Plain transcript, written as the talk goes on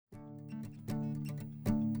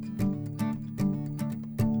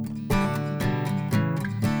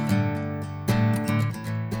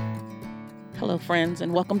Hello, friends,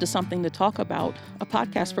 and welcome to Something to Talk About, a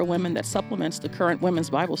podcast for women that supplements the current women's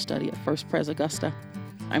Bible study at First Pres Augusta.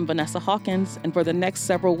 I'm Vanessa Hawkins, and for the next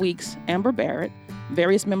several weeks, Amber Barrett,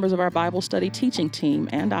 various members of our Bible study teaching team,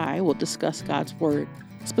 and I will discuss God's Word,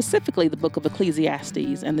 specifically the book of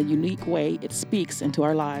Ecclesiastes and the unique way it speaks into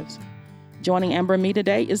our lives. Joining Amber and me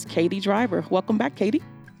today is Katie Driver. Welcome back, Katie.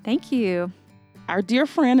 Thank you. Our dear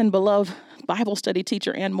friend and beloved Bible study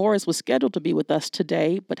teacher Ann Morris was scheduled to be with us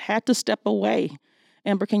today, but had to step away.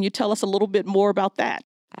 Amber, can you tell us a little bit more about that?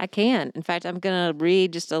 I can. In fact, I'm going to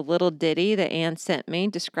read just a little ditty that Ann sent me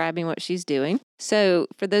describing what she's doing. So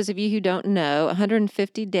for those of you who don't know,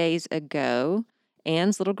 150 days ago,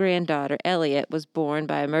 Ann's little granddaughter, Elliot, was born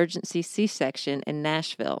by emergency C-section in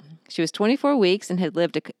Nashville. She was 24 weeks and had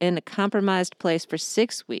lived in a compromised place for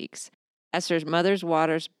 6 weeks as her mother's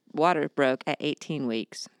water broke at 18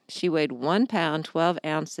 weeks. She weighed 1 pound, 12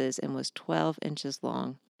 ounces, and was 12 inches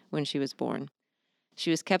long when she was born. She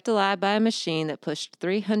was kept alive by a machine that pushed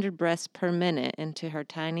 300 breaths per minute into her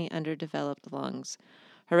tiny, underdeveloped lungs.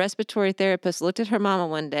 Her respiratory therapist looked at her mama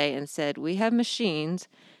one day and said, "We have machines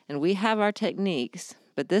and we have our techniques,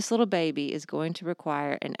 but this little baby is going to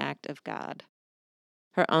require an act of God."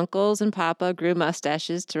 Her uncles and papa grew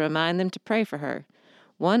mustaches to remind them to pray for her.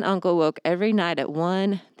 One uncle woke every night at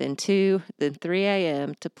 1, then 2, then 3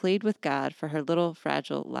 a.m. to plead with God for her little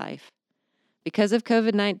fragile life. Because of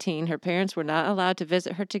COVID-19, her parents were not allowed to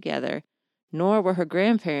visit her together, nor were her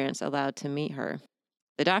grandparents allowed to meet her.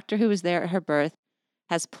 The doctor who was there at her birth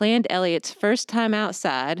has planned Elliot's first time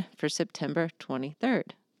outside for September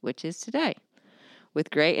 23rd, which is today.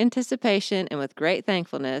 With great anticipation and with great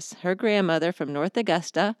thankfulness, her grandmother from North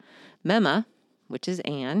Augusta, Mema, which is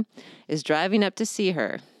Ann, is driving up to see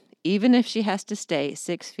her, even if she has to stay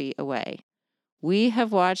 6 feet away. We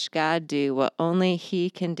have watched God do what only He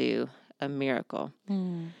can do, a miracle.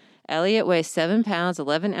 Elliot weighs 7 pounds,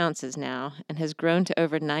 11 ounces now, and has grown to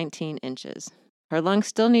over 19 inches. Her lungs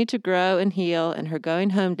still need to grow and heal, and her going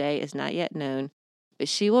home day is not yet known, but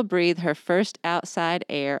she will breathe her first outside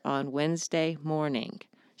air on Wednesday morning.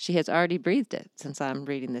 She has already breathed it since I'm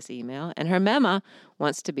reading this email, and her mama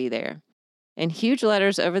wants to be there. In huge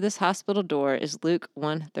letters over this hospital door is Luke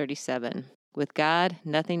 1:37. With God,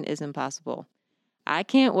 nothing is impossible. I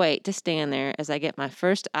can't wait to stand there as I get my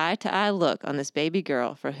first eye-to-eye look on this baby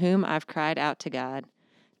girl for whom I've cried out to God.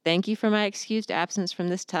 Thank you for my excused absence from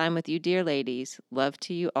this time with you, dear ladies. Love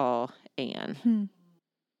to you all, Ann.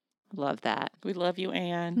 Love that. We love you,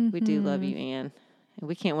 Ann. We do love you, Ann. And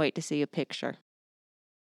we can't wait to see a picture.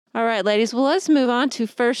 All right, ladies. Well, let's move on to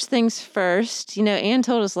first things first. You know, Ann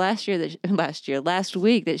told us last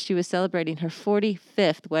week that she was celebrating her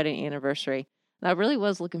 45th wedding anniversary. And I really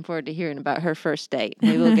was looking forward to hearing about her first date.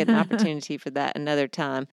 Maybe we'll get an opportunity for that another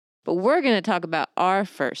time. But we're going to talk about our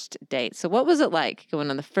first date. So what was it like going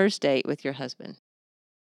on the first date with your husband?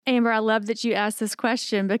 Amber, I love that you asked this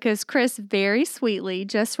question because Chris very sweetly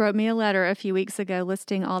just wrote me a letter a few weeks ago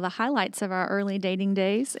listing all the highlights of our early dating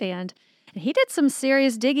days, and he did some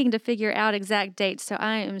serious digging to figure out exact dates, so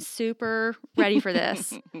I am super ready for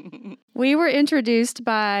this. We were introduced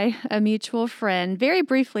by a mutual friend very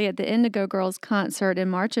briefly at the Indigo Girls concert in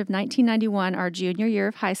March of 1991, our junior year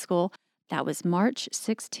of high school. That was March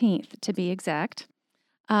 16th, to be exact.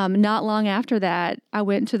 Not long after that, I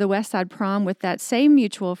went to the West Side prom with that same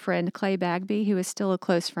mutual friend, Clay Bagby, who is still a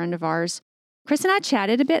close friend of ours. Chris and I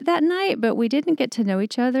chatted a bit that night, but we didn't get to know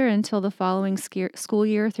each other until the following school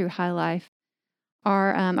year through High Life.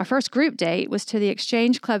 Our first group date was to the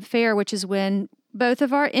Exchange Club Fair, which is when both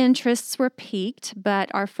of our interests were piqued,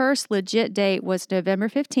 but our first legit date was November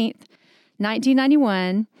 15th,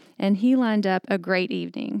 1991, and he lined up a great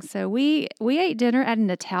evening. So we ate dinner at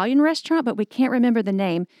an Italian restaurant, but we can't remember the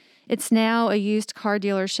name. It's now a used car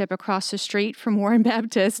dealership across the street from Warren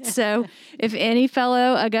Baptist. So if any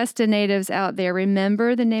fellow Augusta natives out there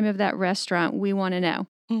remember the name of that restaurant, we want to know.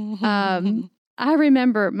 I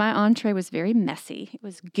remember my entree was very messy. It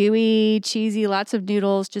was gooey, cheesy, lots of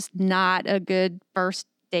noodles, just not a good first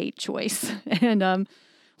date choice. And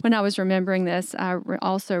when I was remembering this, I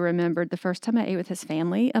also remembered the first time I ate with his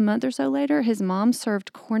family a month or so later. His mom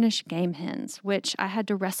served Cornish game hens, which I had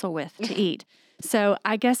to wrestle with to eat. So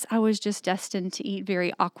I guess I was just destined to eat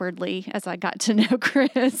very awkwardly as I got to know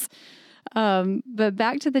Chris. But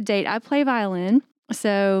back to the date, I play violin.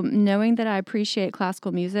 So knowing that I appreciate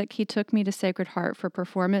classical music, he took me to Sacred Heart for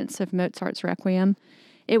performance of Mozart's Requiem.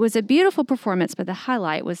 It was a beautiful performance, but the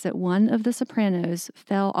highlight was that one of the sopranos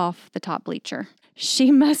fell off the top bleacher.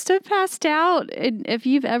 She must have passed out. And if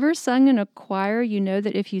you've ever sung in a choir, you know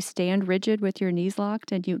that if you stand rigid with your knees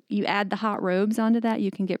locked and you add the hot robes onto that, you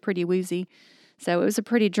can get pretty woozy. So it was a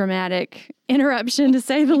pretty dramatic interruption, to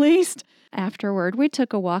say the least. Afterward, we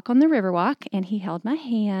took a walk on the Riverwalk, and he held my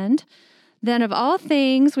hand. Then, of all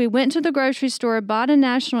things, we went to the grocery store, bought a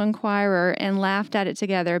National Enquirer, and laughed at it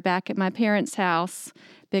together back at my parents' house,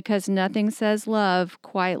 because nothing says love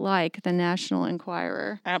quite like the National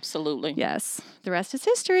Enquirer. Absolutely. Yes. The rest is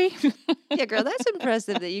history. Yeah, girl, that's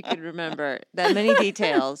impressive that you could remember that many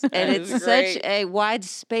details. And it's such a wide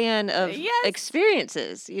span of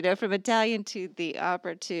experiences, from Italian to the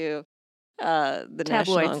opera to the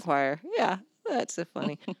National Enquirer. Yeah, that's so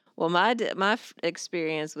funny. Well, my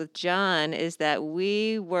experience with John is that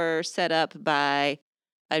we were set up by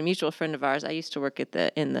a mutual friend of ours. I used to work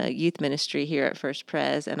in the youth ministry here at First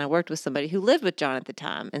Pres, and I worked with somebody who lived with John at the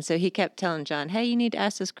time. And so he kept telling John, hey, you need to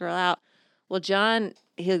ask this girl out. Well, John,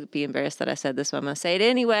 he'll be embarrassed that I said this, but I'm going to say it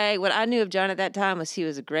anyway. What I knew of John at that time was he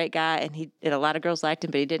was a great guy, and a lot of girls liked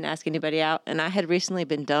him, but he didn't ask anybody out. And I had recently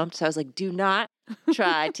been dumped, so I was like, do not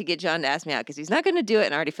try to get John to ask me out, because he's not going to do it,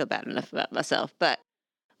 and I already feel bad enough about myself. But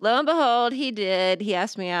lo and behold, he did. He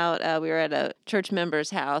asked me out. We were at a church member's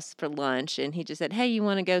house for lunch, and he just said, hey, you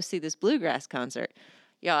want to go see this bluegrass concert?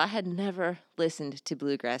 Y'all, I had never listened to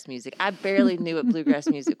bluegrass music. I barely knew what bluegrass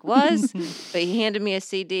music was, but he handed me a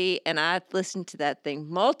CD, and I listened to that thing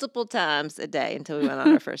multiple times a day until we went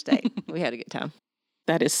on our first date. We had a good time.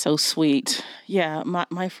 That is so sweet. Yeah,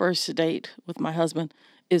 my first date with my husband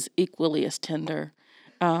is equally as tender.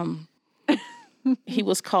 He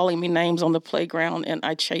was calling me names on the playground, and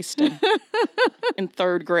I chased him in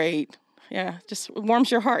third grade. Yeah, just warms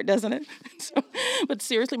your heart, doesn't it? But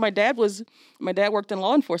seriously, my dad worked in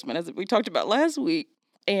law enforcement, as we talked about last week,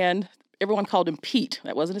 and everyone called him Pete.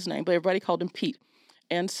 That wasn't his name, but everybody called him Pete.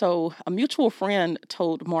 And so a mutual friend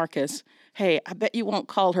told Marcus, hey, I bet you won't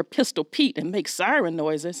call her Pistol Pete and make siren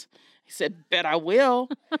noises. He said, bet I will.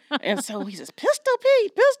 And so he says, Pistol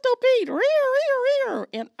Pete, rear, rear, rear.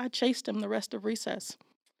 And I chased him the rest of recess.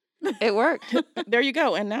 It worked. There you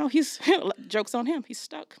go. And now joke's on him. He's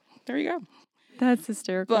stuck. There you go. That's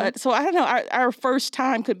hysterical. But so I don't know. Our first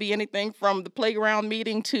time could be anything from the playground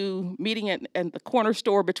meeting to meeting at the corner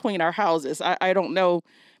store between our houses. I don't know.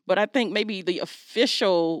 But I think maybe the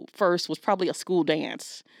official first was probably a school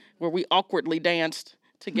dance where we awkwardly danced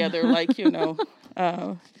together like,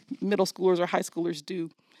 middle schoolers or high schoolers do.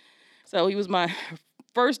 So he was my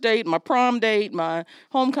first date, my prom date, my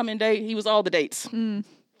homecoming date. He was all the dates. And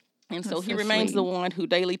so he remains the one who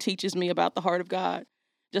daily teaches me about the heart of God,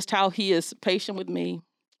 just how he is patient with me.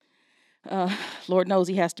 Lord knows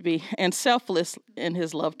he has to be, and selfless in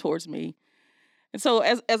his love towards me. And so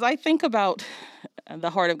as I think about the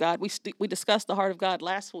heart of God, we discussed the heart of God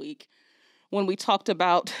last week when we talked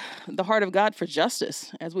about the heart of God for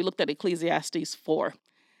justice, as we looked at Ecclesiastes 4.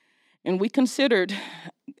 And we considered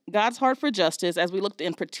God's heart for justice as we looked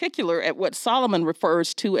in particular at what Solomon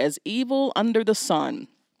refers to as evil under the sun,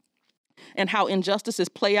 and how injustices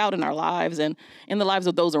play out in our lives and in the lives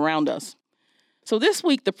of those around us. So this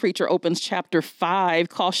week, the preacher opens chapter 5,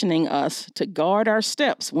 cautioning us to guard our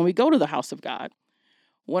steps when we go to the house of God.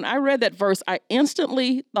 When I read that verse, I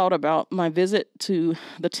instantly thought about my visit to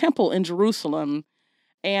the temple in Jerusalem.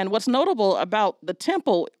 And what's notable about the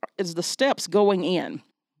temple is the steps going in.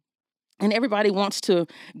 And everybody wants to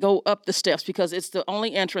go up the steps because it's the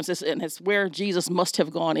only entrance, and it's where Jesus must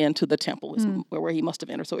have gone into the temple, is where he must have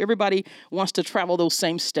entered. So everybody wants to travel those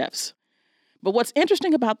same steps. But what's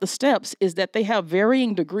interesting about the steps is that they have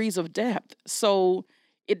varying degrees of depth. So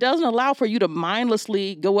it doesn't allow for you to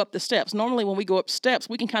mindlessly go up the steps. Normally when we go up steps,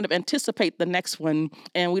 we can kind of anticipate the next one,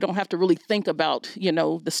 and we don't have to really think about,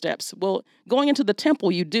 the steps. Well, going into the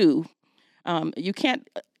temple, you do. You can't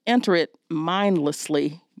enter it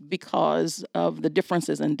mindlessly because of the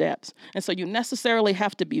differences in depths. And so you necessarily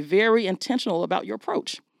have to be very intentional about your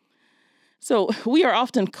approach. So we are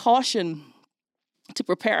often cautioned to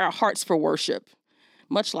prepare our hearts for worship,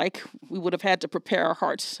 much like we would have had to prepare our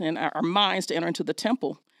hearts and our minds to enter into the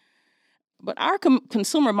temple. But our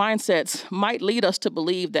consumer mindsets might lead us to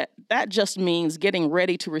believe that just means getting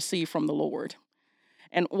ready to receive from the Lord.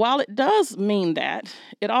 And while it does mean that,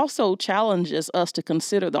 it also challenges us to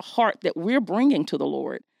consider the heart that we're bringing to the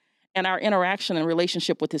Lord and our interaction and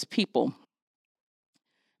relationship with his people.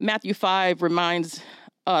 Matthew 5 reminds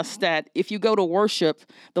us that if you go to worship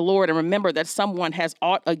the Lord and remember that someone has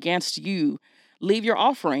aught against you, leave your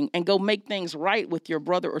offering and go make things right with your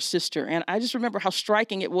brother or sister. And I just remember how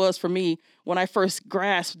striking it was for me when I first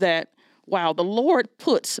grasped that, wow, the Lord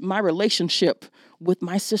puts my relationship with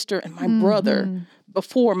my sister and my brother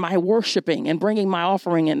before my worshiping and bringing my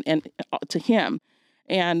offering and to him.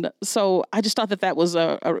 And so I just thought that was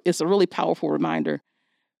it's a really powerful reminder.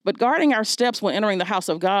 But guarding our steps when entering the house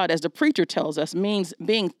of God, as the preacher tells us, means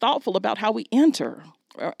being thoughtful about how we enter.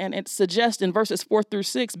 And it suggests in verses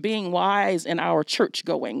 4-6, being wise in our church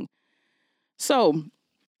going. So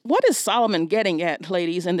what is Solomon getting at,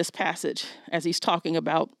 ladies, in this passage as he's talking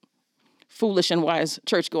about foolish and wise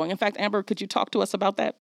church going? In fact, Amber, could you talk to us about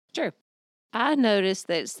that? Sure. I noticed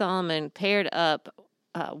that Solomon paired up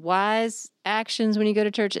wise actions when you go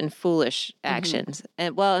to church and foolish actions.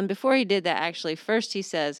 And before he did that, actually, first he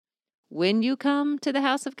says, when you come to the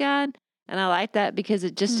house of God. And I like that because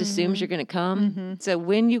it just assumes you're going to come. So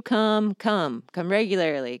when you come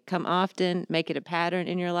regularly, come often, make it a pattern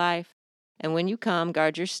in your life. And when you come,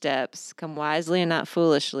 guard your steps, come wisely and not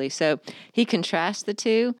foolishly. So he contrasts the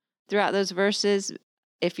two throughout those verses.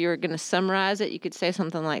 If you're going to summarize it, you could say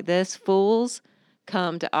something like this: fools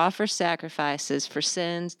come to offer sacrifices for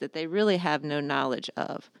sins that they really have no knowledge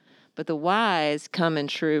of, but the wise come in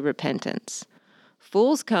true repentance.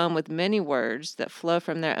 Fools come with many words that flow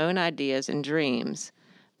from their own ideas and dreams,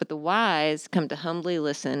 but the wise come to humbly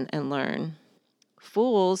listen and learn.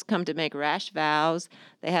 Fools come to make rash vows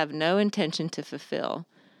they have no intention to fulfill,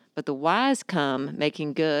 but the wise come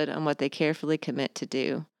making good on what they carefully commit to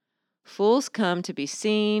do. Fools come to be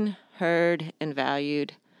seen, heard, and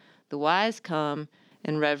valued. The wise come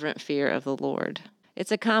in reverent fear of the Lord.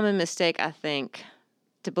 It's a common mistake, I think,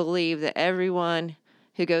 to believe that everyone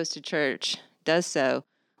who goes to church does so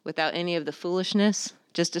without any of the foolishness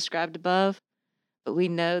just described above, but we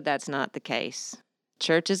know that's not the case.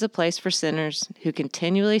 Church is a place for sinners who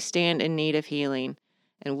continually stand in need of healing,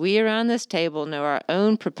 and we around this table know our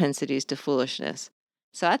own propensities to foolishness.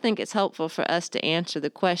 So I think it's helpful for us to answer the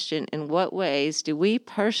question, in what ways do we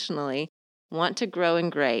personally want to grow in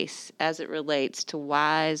grace as it relates to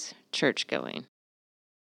wise church going?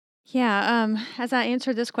 Yeah, as I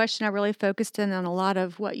answered this question, I really focused in on a lot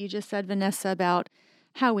of what you just said, Vanessa, about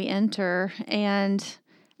how we enter. And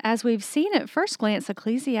as we've seen at first glance,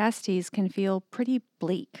 Ecclesiastes can feel pretty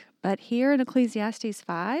bleak. But here in Ecclesiastes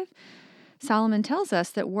 5, Solomon tells us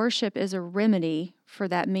that worship is a remedy for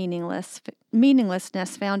that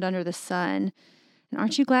meaninglessness found under the sun. And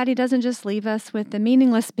aren't you glad he doesn't just leave us with the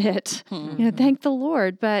meaningless bit? Thank the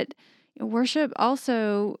Lord. But worship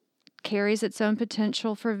also carries its own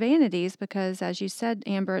potential for vanities because, as you said,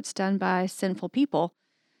 Amber, it's done by sinful people.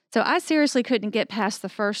 So I seriously couldn't get past the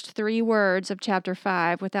first 3 words of chapter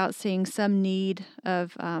 5 without seeing some need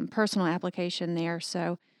of personal application there.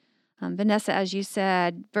 So, Vanessa, as you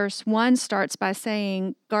said, verse 1 starts by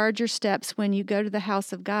saying, guard your steps when you go to the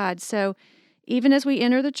house of God. So even as we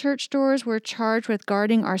enter the church doors, we're charged with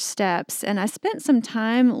guarding our steps. And I spent some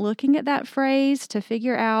time looking at that phrase to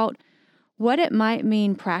figure out what it might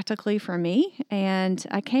mean practically for me. And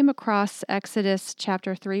I came across Exodus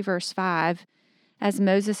chapter 3, verse 5. As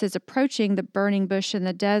Moses is approaching the burning bush in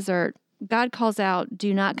the desert, God calls out,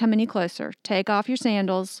 do not come any closer. Take off your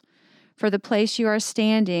sandals, for the place you are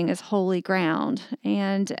standing is holy ground.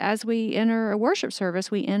 And as we enter a worship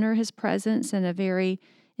service, we enter his presence in a very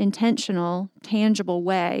intentional, tangible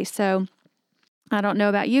way. So I don't know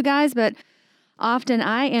about you guys, but often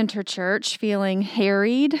I enter church feeling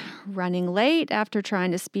harried, running late after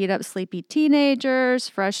trying to speed up sleepy teenagers,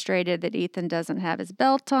 frustrated that Ethan doesn't have his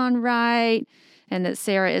belt on right, and that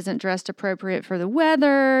Sarah isn't dressed appropriate for the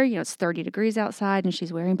weather. It's 30 degrees outside and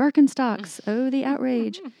she's wearing Birkenstocks. Oh, the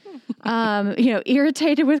outrage.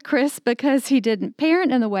 Irritated with Chris because he didn't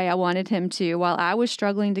parent in the way I wanted him to while I was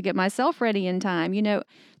struggling to get myself ready in time.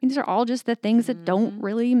 These are all just the things that don't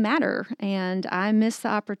really matter. And I miss the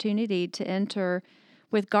opportunity to enter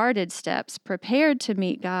with guarded steps, prepared to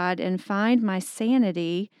meet God and find my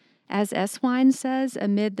sanity, as Eswine says,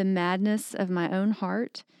 amid the madness of my own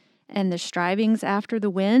heart and the strivings after the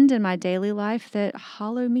wind in my daily life that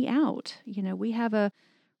hollow me out. We have a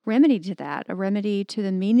remedy to that, a remedy to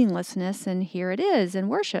the meaninglessness, and here it is in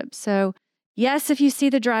worship. So, yes, if you see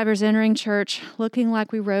the drivers entering church looking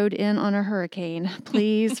like we rode in on a hurricane,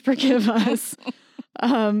 please forgive us.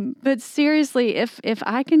 But seriously, if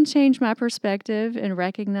I can change my perspective and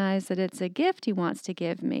recognize that it's a gift he wants to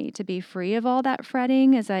give me to be free of all that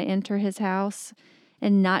fretting as I enter his house,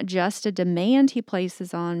 and not just a demand he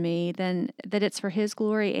places on me, then that it's for his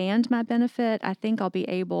glory and my benefit, I think I'll be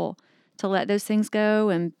able to let those things go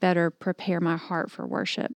and better prepare my heart for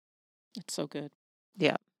worship. It's so good.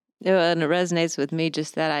 Yeah. And it resonates with me,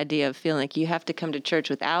 just that idea of feeling like you have to come to church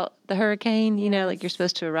without the hurricane, like you're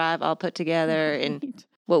supposed to arrive all put together. Right. And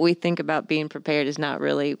what we think about being prepared is not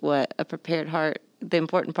really what a prepared heart, the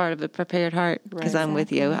important part of a prepared heart, because I'm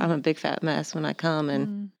with you. I'm a big fat mess when I come,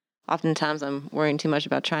 and oftentimes I'm worrying too much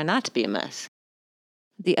about trying not to be a mess.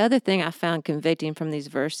 The other thing I found convicting from these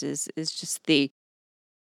verses is just the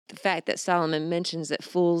the fact that Solomon mentions that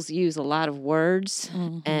fools use a lot of words,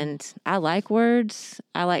 Mm-hmm. and I like words.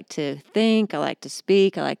 I like to think, I like to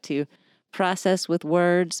speak, I like to process with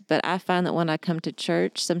words, but I find that when I come to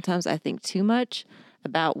church, sometimes I think too much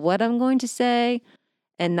about what I'm going to say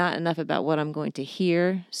and not enough about what I'm going to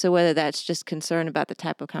hear. So whether that's just concern about the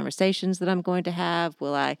type of conversations that I'm going to have,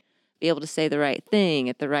 will I be able to say the right thing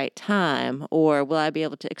at the right time, or will I be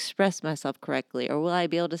able to express myself correctly, or will I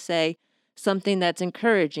be able to say something that's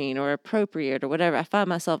encouraging or appropriate or whatever. I find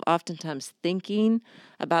myself oftentimes thinking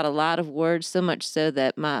about a lot of words, so much so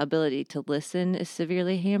that my ability to listen is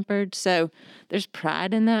severely hampered. So there's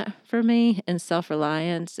pride in that for me and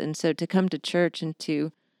self-reliance. And so to come to church and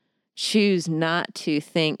to choose not to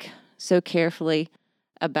think so carefully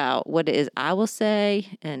about what it is I will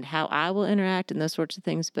say and how I will interact and those sorts of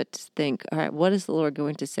things, but to think, all right, what is the Lord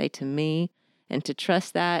going to say to me? And to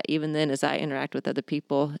trust that even then as I interact with other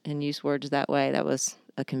people and use words that way, that was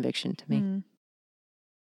a conviction to me. Mm.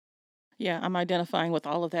 Yeah, I'm identifying with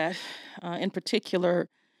all of that. In particular,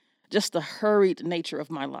 just the hurried nature of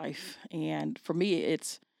my life. And for me,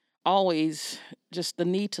 it's always just the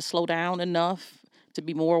need to slow down enough to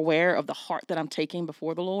be more aware of the heart that I'm taking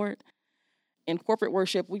before the Lord. In corporate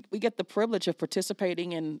worship, we get the privilege of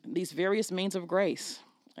participating in these various means of grace,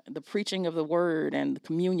 the preaching of the word and the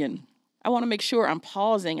communion. I want to make sure I'm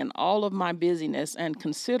pausing in all of my busyness and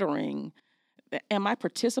considering, am I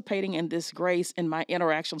participating in this grace in my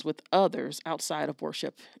interactions with others outside of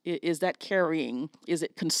worship? Is that carrying? Is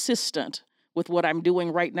it consistent with what I'm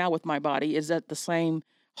doing right now with my body? Is that the same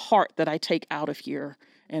heart that I take out of here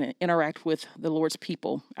and interact with the Lord's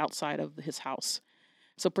people outside of his house?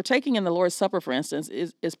 So partaking in the Lord's Supper, for instance,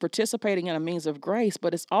 is participating in a means of grace,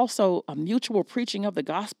 but it's also a mutual preaching of the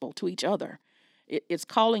gospel to each other. It's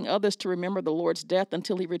calling others to remember the Lord's death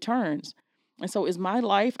until he returns. And so is my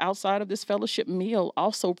life outside of this fellowship meal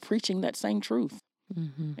also preaching that same truth?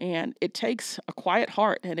 Mm-hmm. And it takes a quiet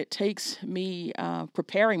heart, and it takes me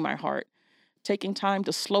preparing my heart, taking time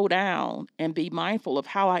to slow down and be mindful of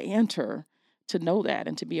how I enter, to know that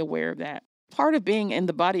and to be aware of that. Part of being in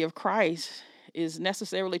the body of Christ is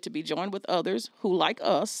necessarily to be joined with others who, like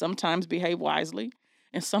us, sometimes behave wisely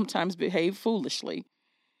and sometimes behave foolishly.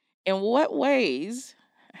 In what ways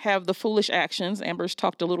have the foolish actions, Amber's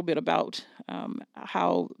talked a little bit about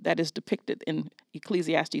how that is depicted in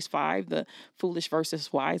Ecclesiastes 5, the foolish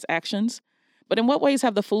versus wise actions. But in what ways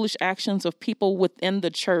have the foolish actions of people within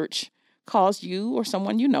the church caused you or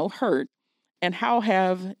someone you know hurt? And how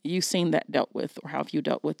have you seen that dealt with, or how have you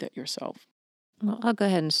dealt with it yourself? Well, I'll go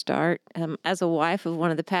ahead and start. As a wife of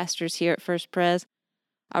one of the pastors here at First Pres,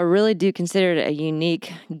 I really do consider it a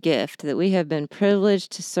unique gift that we have been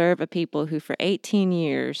privileged to serve a people who for 18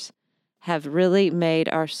 years have really made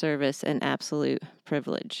our service an absolute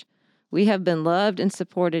privilege. We have been loved and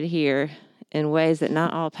supported here in ways that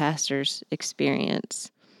not all pastors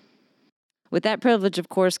experience. With that privilege, of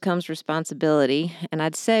course, comes responsibility, and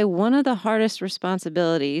I'd say one of the hardest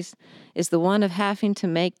responsibilities is the one of having to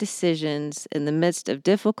make decisions in the midst of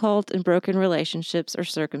difficult and broken relationships or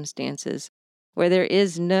circumstances where there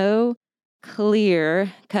is no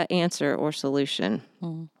clear-cut answer or solution.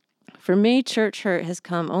 Mm. For me, church hurt has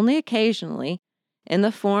come only occasionally in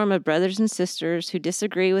the form of brothers and sisters who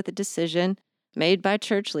disagree with a decision made by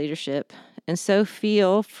church leadership and so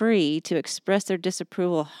feel free to express their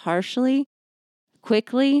disapproval harshly,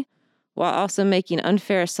 quickly, while also making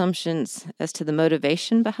unfair assumptions as to the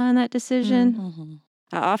motivation behind that decision. Mm-hmm.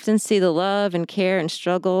 I often see the love and care and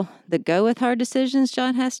struggle that go with hard decisions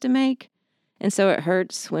John has to make. And so it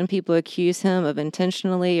hurts when people accuse him of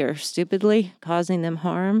intentionally or stupidly causing them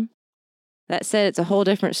harm. That said, it's a whole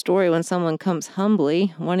different story when someone comes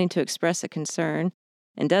humbly, wanting to express a concern,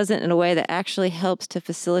 and does it in a way that actually helps to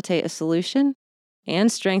facilitate a solution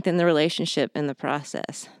and strengthen the relationship in the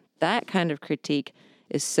process. That kind of critique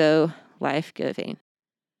is so life-giving.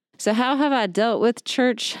 So how have I dealt with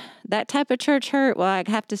that type of church hurt? Well, I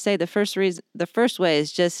have to say the first way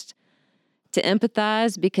is just to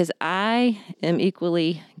empathize, because I am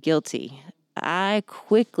equally guilty. I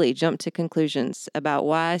quickly jump to conclusions about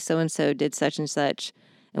why so-and-so did such and such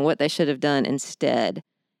and what they should have done instead.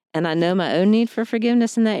 And I know my own need for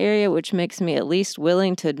forgiveness in that area, which makes me at least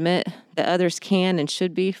willing to admit that others can and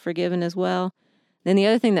should be forgiven as well. Then the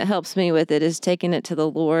other thing that helps me with it is taking it to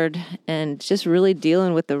the Lord and just really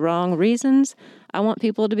dealing with the wrong reasons. I want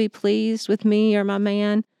people to be pleased with me or my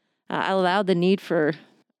man. I'm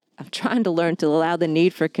trying to learn to allow the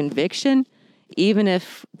need for conviction, even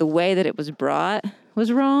if the way that it was brought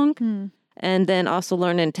was wrong, and then also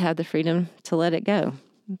learning to have the freedom to let it go.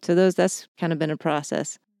 So that's kind of been a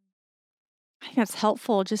process. I think that's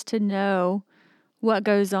helpful just to know what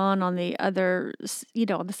goes on the other,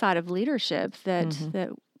 on the side of leadership that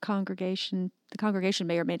the congregation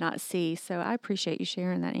may or may not see. So I appreciate you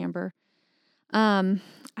sharing that, Amber.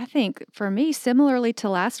 I think for me, similarly to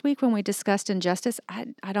last week when we discussed injustice,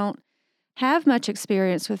 I don't have much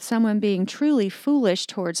experience with someone being truly foolish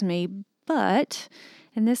towards me, but,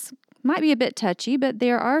 and this might be a bit touchy, but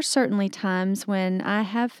there are certainly times when I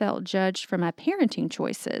have felt judged for my parenting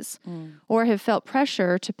choices or have felt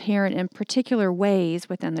pressure to parent in particular ways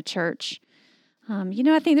within the church.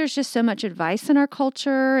 I think there's just so much advice in our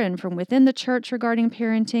culture and from within the church regarding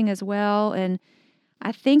parenting as well. And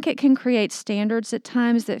I think it can create standards at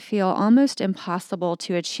times that feel almost impossible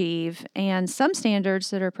to achieve, and some standards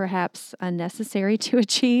that are perhaps unnecessary to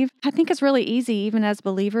achieve. I think it's really easy, even as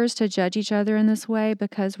believers, to judge each other in this way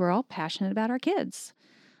because we're all passionate about our kids.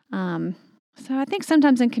 So I think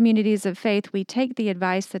sometimes in communities of faith, we take the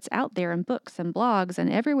advice that's out there in books and blogs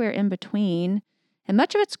and everywhere in between, and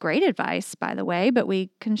much of it's great advice, by the way, but we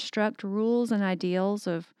construct rules and ideals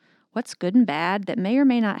of what's good and bad that may or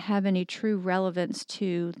may not have any true relevance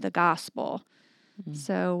to the gospel.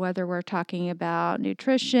 So whether we're talking about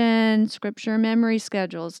nutrition, scripture memory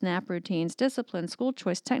schedules, nap routines, discipline, school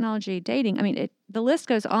choice, technology, dating, the list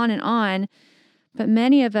goes on, but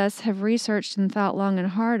many of us have researched and thought long and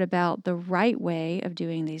hard about the right way of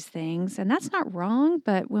doing these things. And that's not wrong,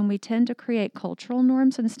 but when we tend to create cultural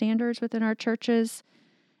norms and standards within our churches,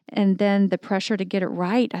 and then the pressure to get it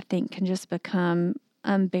right, I think, can just become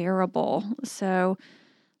unbearable. So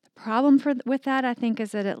the problem with that, I think,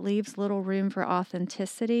 is that it leaves little room for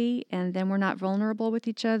authenticity, and then we're not vulnerable with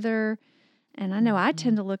each other. And I know I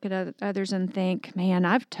tend to look at others and think, man,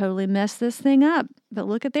 I've totally messed this thing up, but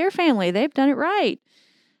look at their family. They've done it right.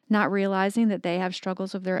 Not realizing that they have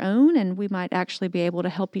struggles of their own, and we might actually be able to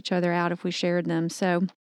help each other out if we shared them. So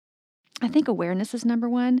I think awareness is number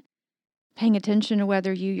one. Paying attention to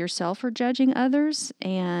whether you yourself are judging others.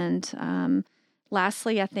 And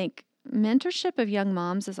lastly, I think mentorship of young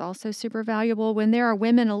moms is also super valuable. When there are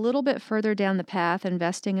women a little bit further down the path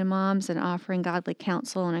investing in moms and offering godly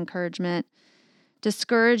counsel and encouragement,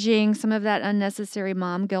 discouraging some of that unnecessary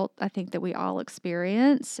mom guilt I think that we all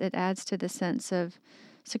experience. It adds to the sense of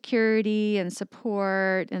security and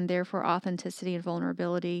support, and therefore authenticity and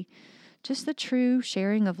vulnerability, just the true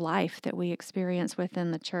sharing of life that we experience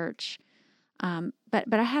within the church.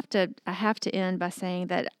 But I have to end by saying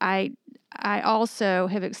that I also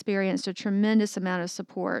have experienced a tremendous amount of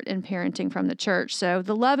support in parenting from the church. So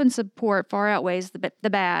the love and support far outweighs the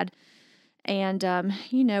bad. And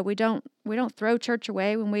we don't throw church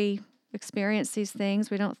away when we experience these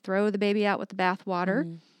things. We don't throw the baby out with the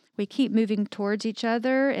bathwater. We keep moving towards each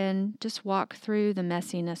other and just walk through the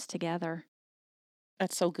messiness together.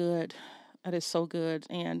 That's so good. That is so good.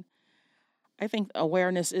 And I think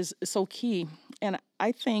awareness is so key. And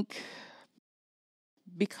I think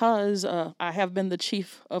because I have been the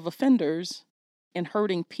chief of offenders in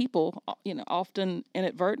hurting people, often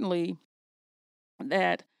inadvertently,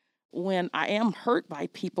 that when I am hurt by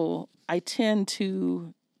people, I tend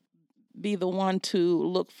to be the one to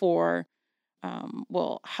look for,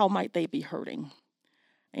 how might they be hurting?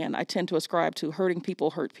 And I tend to ascribe to hurting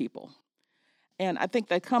people hurt people. And I think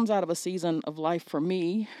that comes out of a season of life for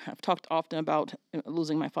me. I've talked often about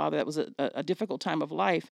losing my father. That was a difficult time of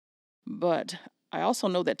life. But I also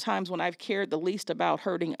know that times when I've cared the least about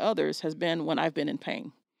hurting others has been when I've been in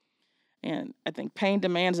pain. And I think pain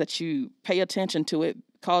demands that you pay attention to it,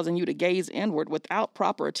 causing you to gaze inward without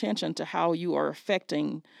proper attention to how you are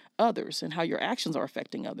affecting others and how your actions are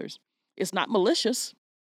affecting others. It's not malicious.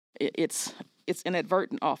 It's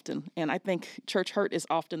inadvertent often. And I think church hurt is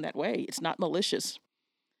often that way. It's not malicious.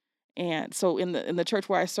 And so in the church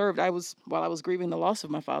where I served, while I was grieving the loss of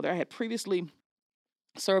my father, I had previously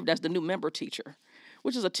served as the new member teacher,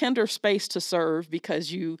 which is a tender space to serve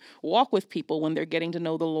because you walk with people when they're getting to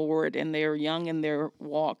know the Lord and they're young in their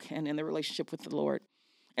walk and in their relationship with the Lord.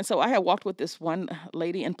 And so I had walked with this one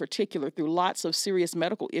lady in particular through lots of serious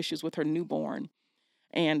medical issues with her newborn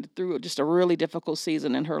and through just a really difficult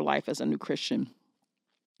season in her life as a new Christian.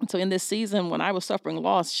 And so in this season, when I was suffering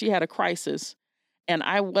loss, she had a crisis, and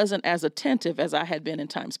I wasn't as attentive as I had been in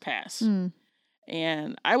times past.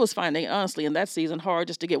 And I was finding, honestly, in that season, hard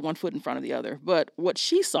just to get one foot in front of the other. But what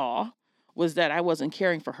she saw was that I wasn't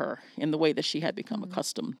caring for her in the way that she had become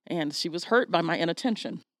accustomed. And she was hurt by my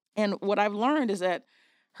inattention. And what I've learned is that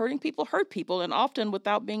hurting people hurt people, and often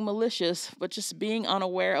without being malicious, but just being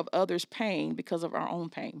unaware of others' pain because of our own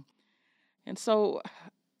pain. And so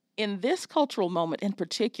in this cultural moment in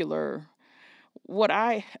particular, what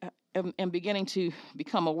I am beginning to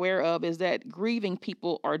become aware of is that grieving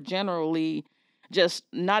people are generally just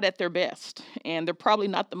not at their best. And they're probably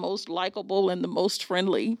not the most likable and the most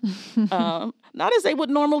friendly, not as they would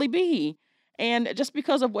normally be. And just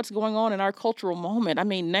because of what's going on in our cultural moment, I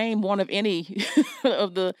mean, name one of any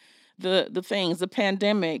of the things, the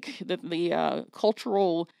pandemic, the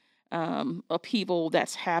cultural upheaval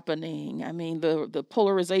that's happening. I mean, the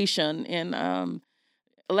polarization in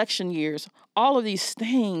election years, all of these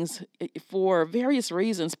things, for various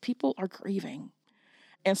reasons, people are grieving.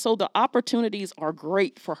 And so the opportunities are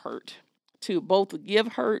great for hurt, to both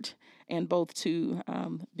give hurt and both to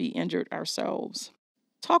be injured ourselves.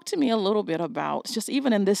 Talk to me a little bit about, just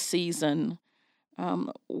even in this season,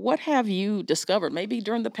 what have you discovered, maybe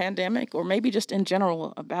during the pandemic or maybe just in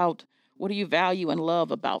general, about what do you value and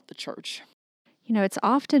love about the church? You know, it's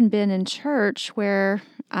often been in church where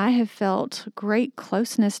I have felt great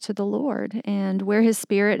closeness to the Lord and where His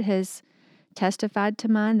Spirit has testified to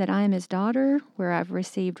mine that I am His daughter, where I've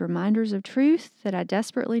received reminders of truth that I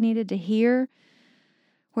desperately needed to hear,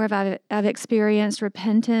 where I've experienced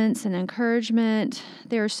repentance and encouragement.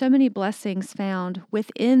 There are so many blessings found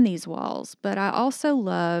within these walls, but I also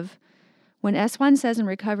love when Eswine says in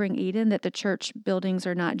Recovering Eden that the church buildings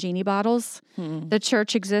are not genie bottles. The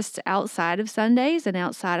church exists outside of Sundays and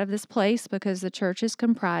outside of this place because the church is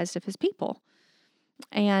comprised of His people.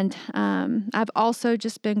 And I've also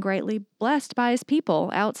just been greatly blessed by His people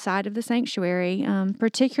outside of the sanctuary,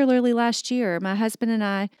 particularly last year. My husband and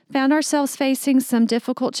I found ourselves facing some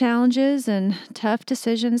difficult challenges and tough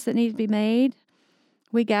decisions that needed to be made.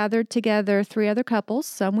 We gathered together 3 other couples,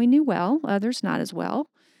 some we knew well, others not as well,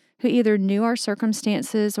 who either knew our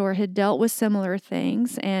circumstances or had dealt with similar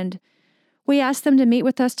things. And we asked them to meet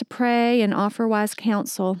with us to pray and offer wise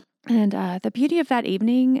counsel. And the beauty of that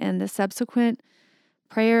evening and the subsequent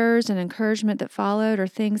prayers and encouragement that followed are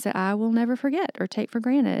things that I will never forget or take for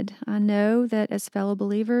granted. I know that as fellow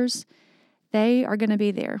believers, they are going to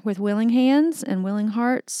be there with willing hands and willing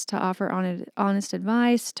hearts to offer honest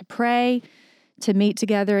advice, to pray, to meet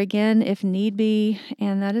together again if need be.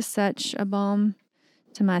 And that is such a balm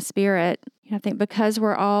to my spirit. I think because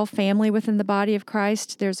we're all family within the body of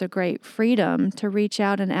Christ, there's a great freedom to reach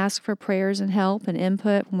out and ask for prayers and help and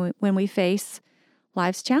input when we face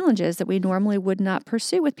life's challenges that we normally would not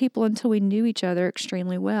pursue with people until we knew each other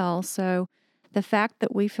extremely well. So the fact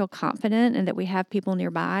that we feel confident and that we have people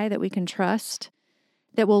nearby that we can trust,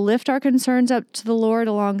 that will lift our concerns up to the Lord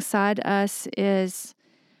alongside us, is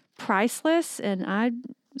priceless, and I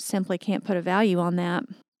simply can't put a value on that.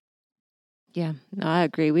 Yeah, no, I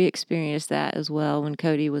agree. We experienced that as well when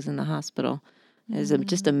Cody was in the hospital. It was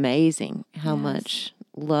just amazing how much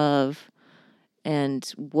love and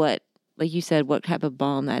what, like you said, what type of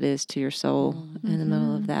balm that is to your soul in the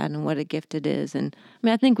middle of that, and what a gift it is. And I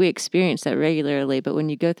mean, I think we experience that regularly, but when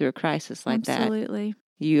you go through a crisis like Absolutely.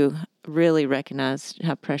 that, you really recognize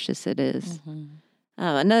how precious it is.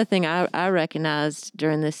 Another thing I recognized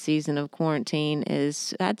during this season of quarantine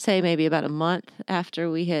is, I'd say maybe about a month after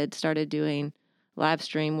we had started doing live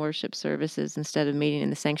stream worship services instead of meeting in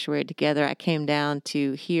the sanctuary together, I came down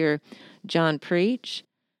to hear John preach.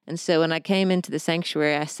 And so when I came into the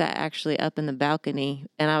sanctuary, I sat actually up in the balcony,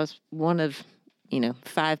 and I was one of,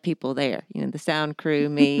 5 people there, the sound crew,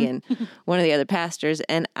 me, and one of the other pastors.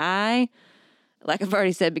 And I, like I've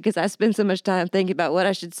already said, because I spend so much time thinking about what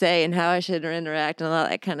I should say and how I should interact and all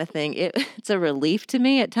that kind of thing, it's a relief to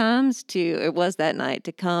me at times it was that night,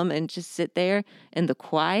 to come and just sit there in the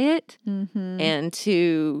quiet and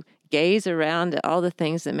to gaze around at all the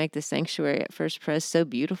things that make the sanctuary at First Pres so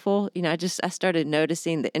beautiful. I started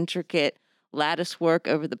noticing the intricate lattice work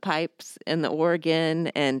over the pipes and the organ,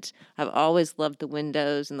 and I've always loved the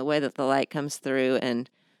windows and the way that the light comes through, and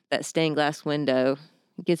that stained glass window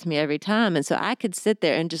gets me every time. And so I could sit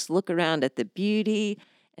there and just look around at the beauty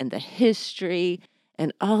and the history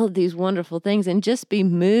and all of these wonderful things and just be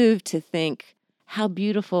moved to think how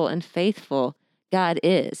beautiful and faithful God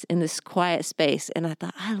is in this quiet space. And I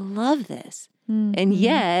thought, I love this. And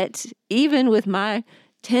yet, even with my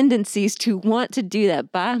tendencies to want to do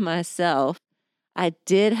that by myself, I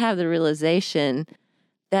did have the realization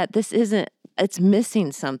that it's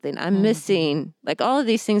missing something. I'm missing, like, all of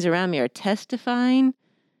these things around me are testifying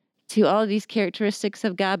to all of these characteristics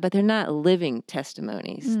of God, but they're not living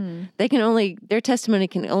testimonies. Their testimony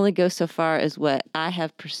can only go so far as what I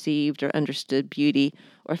have perceived or understood beauty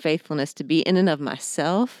or faithfulness to be in and of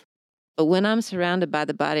myself. But when I'm surrounded by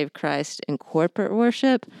the body of Christ in corporate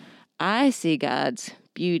worship, I see God's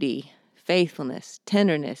beauty, faithfulness,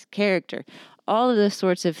 tenderness, character, all of those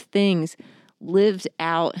sorts of things lived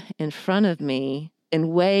out in front of me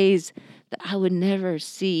in ways that I would never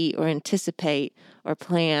see or anticipate or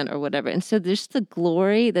plan or whatever. And so there's the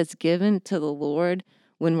glory that's given to the Lord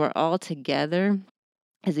when we're all together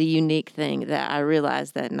is a unique thing that I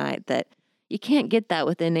realized that night, that you can't get that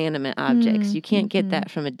with inanimate objects. You can't get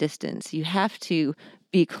that from a distance. You have to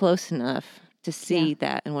be close enough to see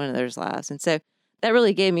that in one another's lives. And so that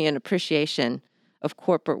really gave me an appreciation of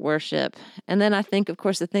corporate worship. And then I think, of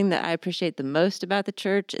course, the thing that I appreciate the most about the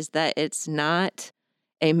church is that it's not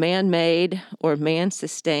a man-made or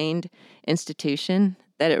man-sustained institution,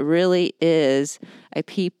 that it really is a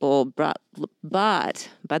people bought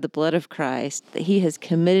by the blood of Christ that he has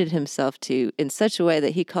committed himself to in such a way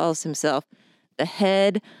that he calls himself the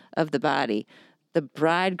head of the body, the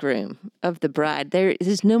bridegroom of the bride. There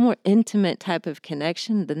is no more intimate type of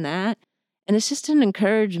connection than that. And it's just an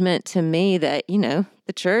encouragement to me that,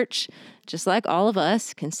 the church, just like all of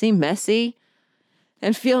us, can seem messy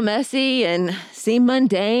and feel messy and seem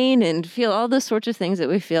mundane and feel all those sorts of things that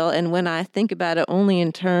we feel. And when I think about it only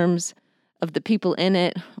in terms of the people in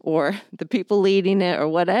it or the people leading it or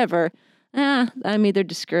whatever, I'm either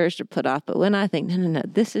discouraged or put off. But when I think, no,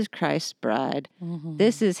 this is Christ's bride.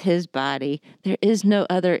 This is his body. There is no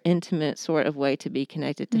other intimate sort of way to be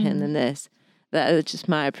connected to him than this. That is just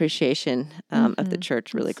my appreciation of the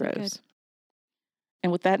church really grows. So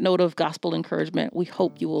and with that note of gospel encouragement, we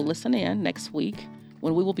hope you will listen in next week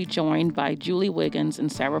when we will be joined by Julie Wiggins and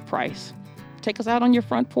Sarah Price. Take us out on your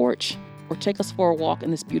front porch or take us for a walk in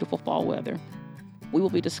this beautiful fall weather. We will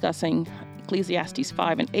be discussing Ecclesiastes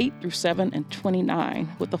 5:8 through 7 and 29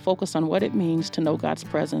 with a focus on what it means to know God's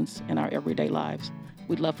presence in our everyday lives.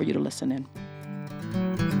 We'd love for you to listen in.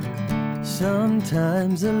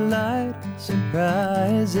 Sometimes the light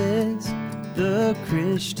surprises the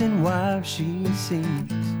Christian wife she sees.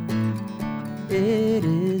 It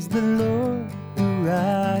is the Lord who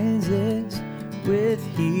rises with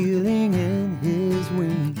healing in his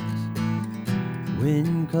wings.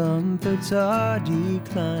 When comforts are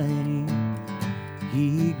declining,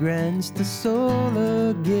 he grants the soul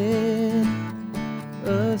again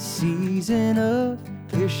a season of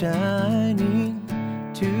clear shining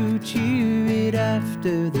to cheer it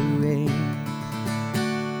after the rain.